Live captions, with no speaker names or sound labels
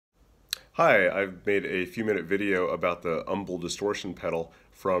Hi, I've made a few-minute video about the Umble distortion pedal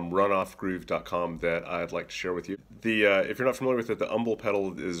from runoffgroove.com that I'd like to share with you. If you're not familiar with it, the Umble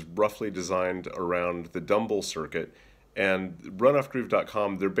pedal is roughly designed around the Dumble circuit, and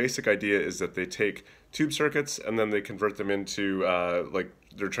runoffgroove.com, their basic idea is that they take tube circuits and then they convert them into like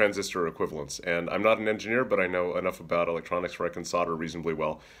their transistor equivalents. And I'm not an engineer, but I know enough about electronics where I can solder reasonably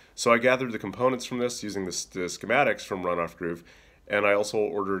well. So I gathered the components from this using the schematics from runoffgroove, and I also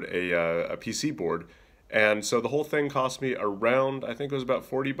ordered a PC board. And so the whole thing cost me around, I think it was about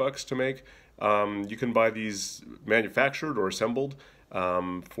 40 bucks to make. You can buy these manufactured or assembled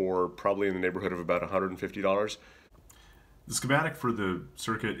for probably in the neighborhood of about $150. The schematic for the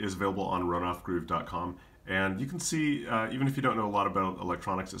circuit is available on runoffgroove.com, and you can see, even if you don't know a lot about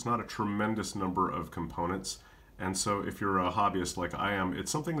electronics, it's not a tremendous number of components. And so if you're a hobbyist like I am,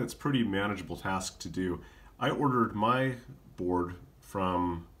 it's something that's pretty manageable task to do. I ordered my board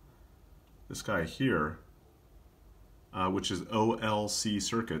from this guy here, which is OLC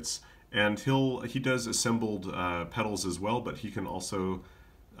Circuits, and he does assembled pedals as well, but he can also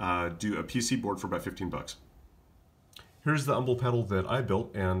do a PC board for about 15 bucks. Here's the Umble pedal that I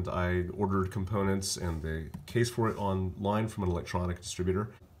built, and I ordered components and the case for it online from an electronic distributor.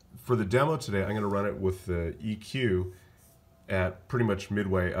 For the demo today, I'm going to run it with the EQ at pretty much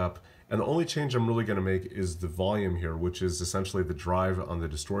midway up. And the only change I'm really going to make is the volume here, which is essentially the drive on the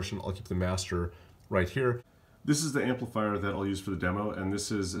distortion. I'll keep the master right here. This is the amplifier that I'll use for the demo, and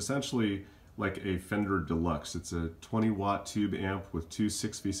this is essentially like a Fender Deluxe. It's a 20-watt tube amp with two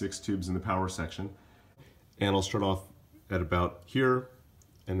 6v6 tubes in the power section. And I'll start off at about here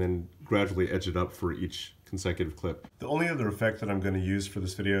and then gradually edge it up for each consecutive clip. The only other effect that I'm going to use for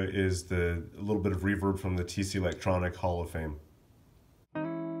this video is a little bit of reverb from the TC Electronic Hall of Fame.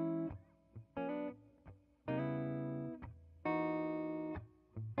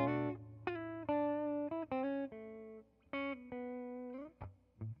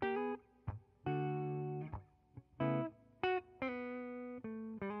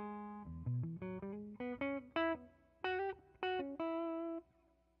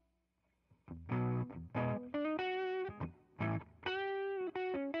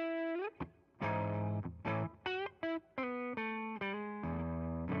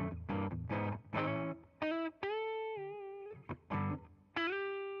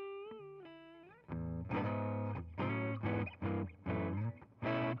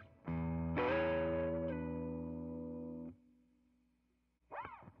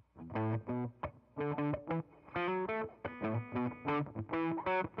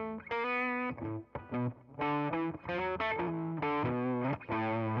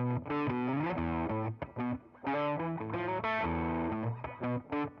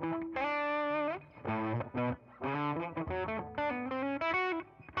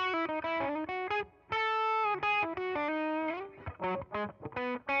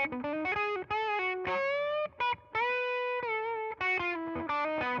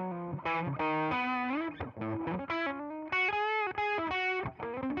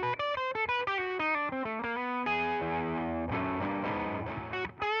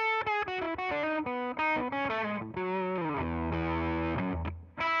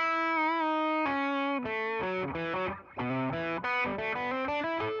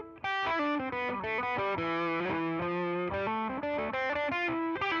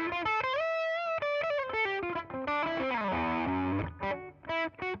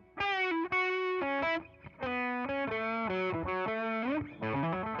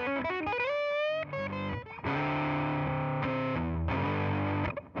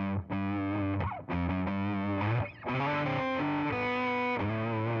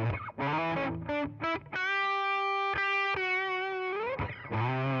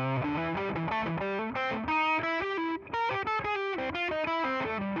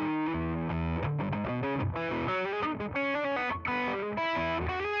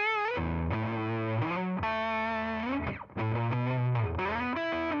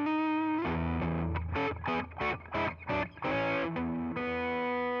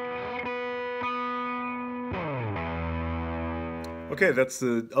 Okay, that's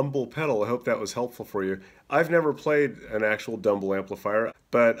the Umble pedal. I hope that was helpful for you. I've never played an actual Dumble amplifier,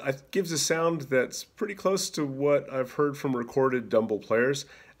 but it gives a sound that's pretty close to what I've heard from recorded Dumble players.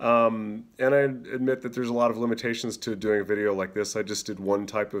 And I admit that there's a lot of limitations to doing a video like this. I just did one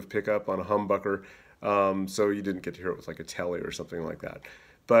type of pickup on a humbucker, so you didn't get to hear it with like a telly or something like that.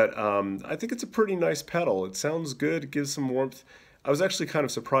 But I think it's a pretty nice pedal. It sounds good, it gives some warmth. I was actually kind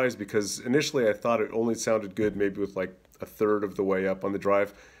of surprised because initially I thought it only sounded good maybe with like a third of the way up on the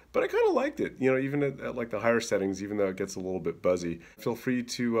drive, but I kind of liked it, you know, even at like the higher settings, even though it gets a little bit buzzy. Feel free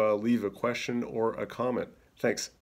to leave a question or a comment. Thanks.